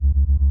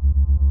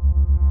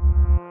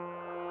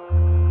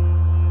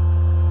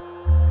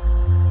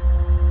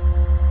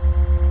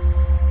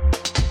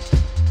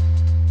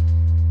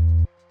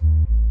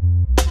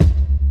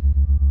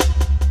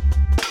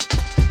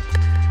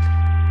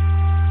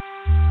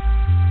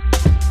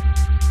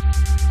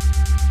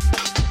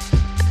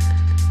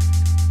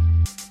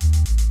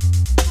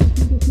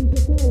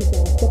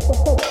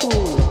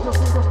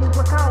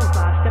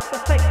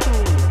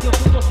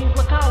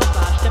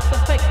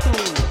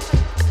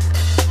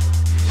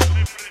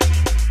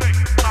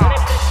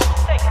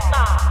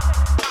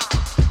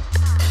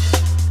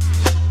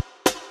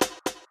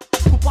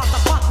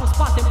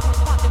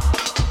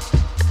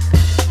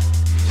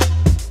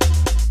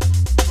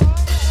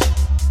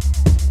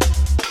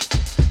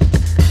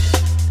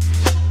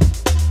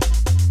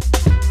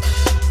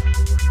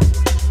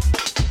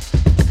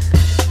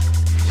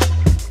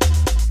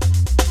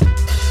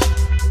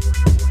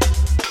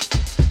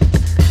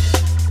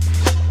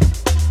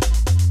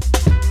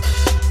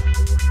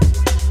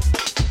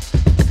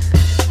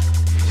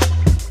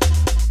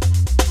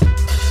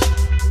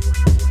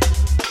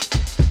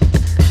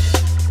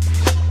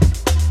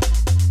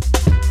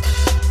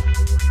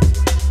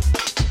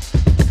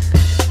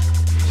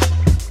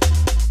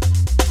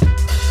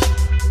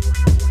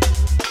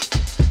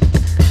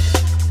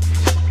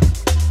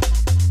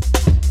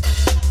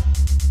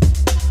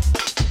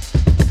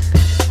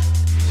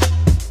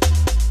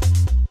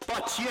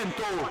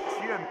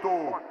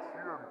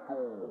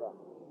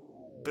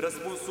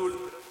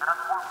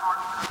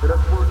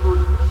Răspunsul.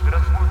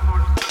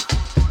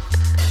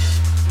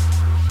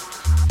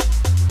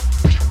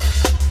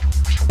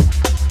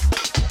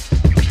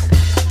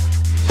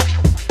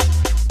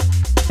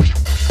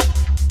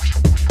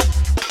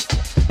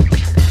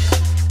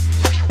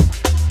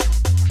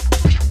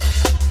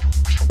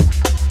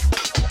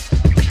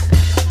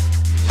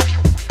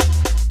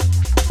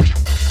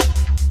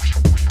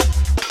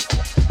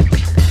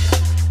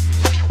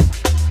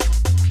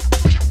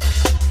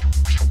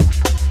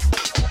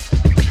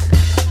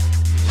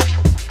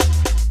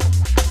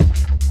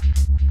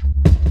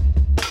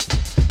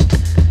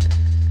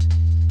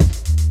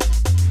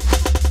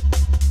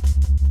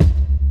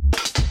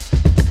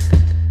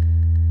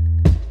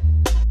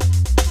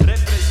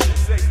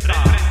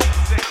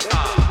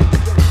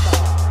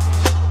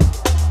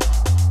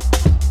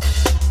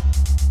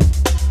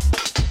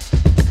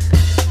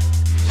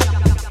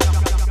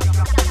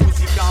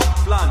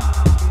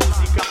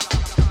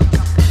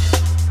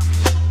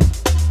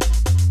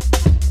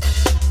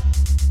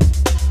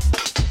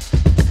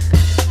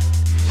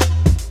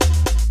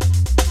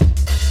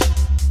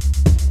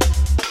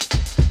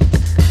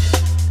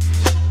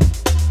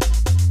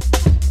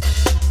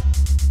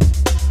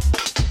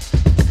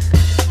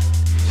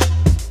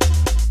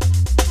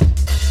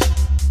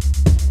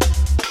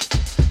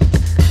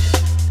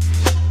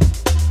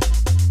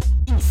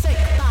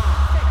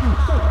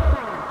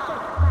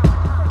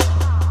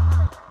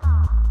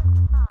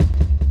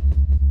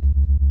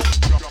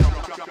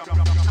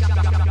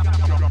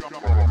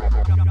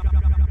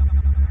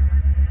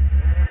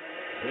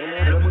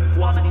 Rămân cu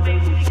oamenii mei,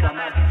 muzica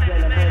mea,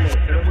 visele mele.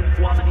 Rămân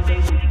cu oamenii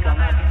mei, muzica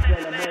mea,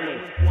 visele mele.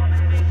 Rămân cu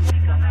oamenii mei,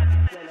 muzica mea,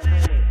 visele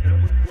mele.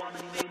 Rămân cu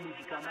oamenii mei,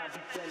 muzica mea,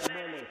 visele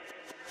mele.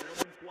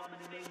 Rămân cu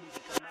oamenii mei,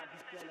 muzica mea,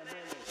 visele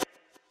mele.